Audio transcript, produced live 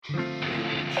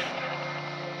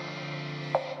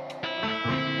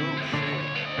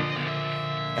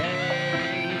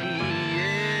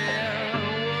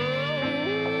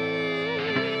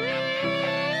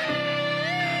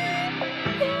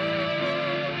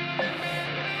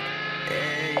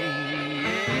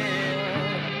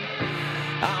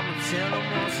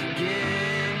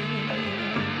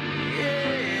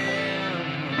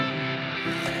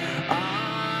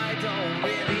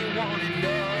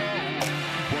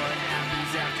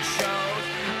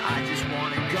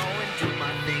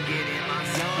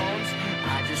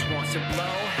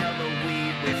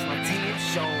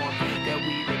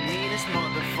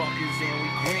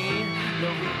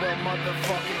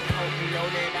motherfucking potent. Know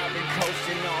that I've been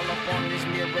coasting all up on this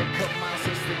mirror cup mile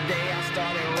since the day I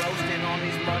started roasting on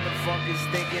these motherfuckers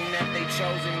thinking that they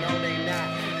chosen. No, they not,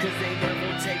 cause they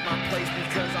never take my place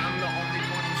because I'm the only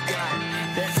one who's got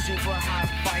that super hot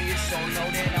fire. So know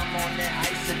that I'm on that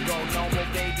icicle. No more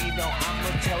baby, no,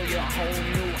 I'ma tell you whole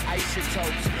new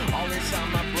isotopes all inside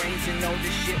my brains. And know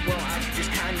this shit, well, I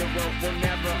just kinda wrote, will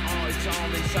never, it's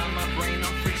all inside my brain.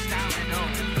 I'm freestyling,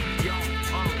 yo,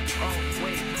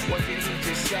 wait, what did he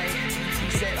just say? He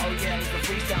said, oh yeah, it's the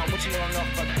freestyle, what you on up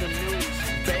for the news?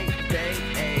 Baby,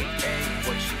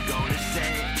 what you gonna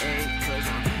say? Cause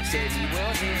I said he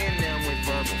will hit them with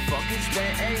verbal fucking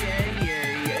spray.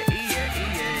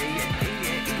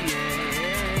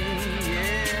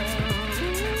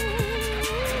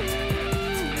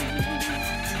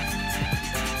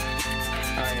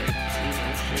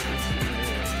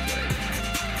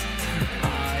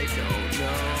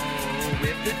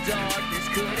 The darkness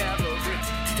could ever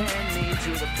return me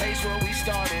to the place where we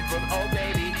started. But oh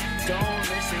baby, don't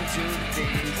listen to the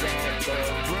things that the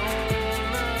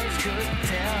rumors could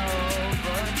tell.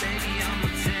 But baby, I'ma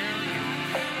tell you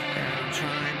that I'm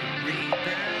trying to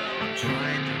rebound, I'm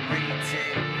trying to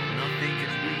retake. Nothing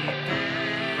is rebound.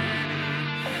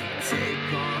 Take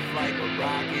off like a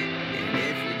rocket, and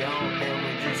if we don't, then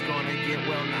we're just gonna get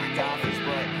well knocked off us.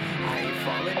 But I ain't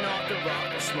falling off the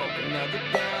rock, I'll smoke another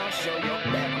down. Show your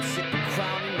back, I'm sipping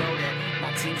crown. You know that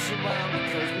my team surround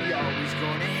because we always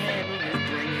gonna handle it,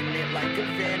 bringing it like a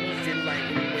vandal. Still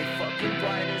lighting way fucking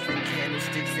brighter than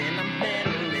candlesticks, and I'm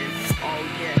mandolin. Oh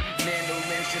yeah,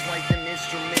 mandolins just like the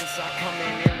instruments. I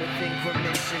coming in with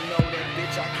increments. You know that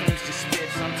bitch, I came to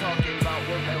spits. I'm talking about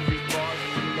with every bar.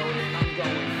 You know that I'm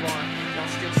going far. And I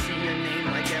still see your name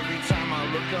like every time I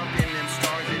look up in them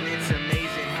stars. And it's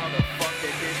amazing how the fuck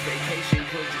that this vacation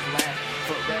could just last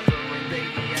forever. And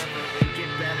baby,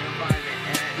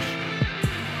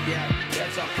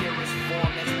 that's our purest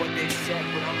form, that's what they said.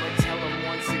 But I'ma tell them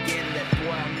once again that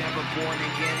boy, I'm never born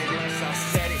again unless I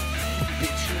said it.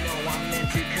 Bitch, you know I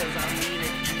meant it cause I mean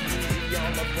it. Easy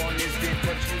all up on this bit,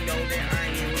 but you know that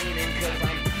I ain't leaning cause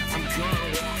I'm gonna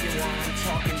walk it while I'm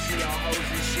talking to y'all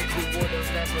hoes and shit. Who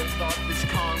would've ever thought this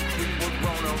concrete would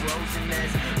grow a rose? And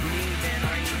that's me, man,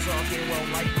 I ain't talking well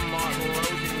like Martin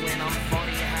Rosen when I'm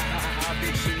funny,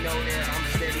 bitch, you know that I'm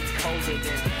steady colder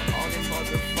than all them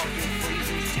motherfucking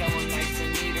freezers. Tell her nice to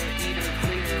meet her, eat her,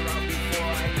 clear her out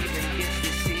before I even get to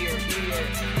see her ear.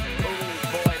 Oh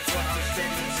boy, but I'm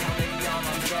steady telling y'all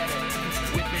I'm better,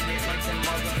 whipping it like the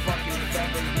motherfucking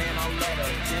feathers. Man, I'll let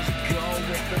her just go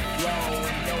with the flow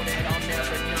and know that I'll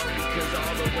never know because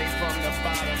all the way from the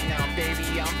bottom now, baby,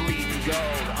 I'm bleeding.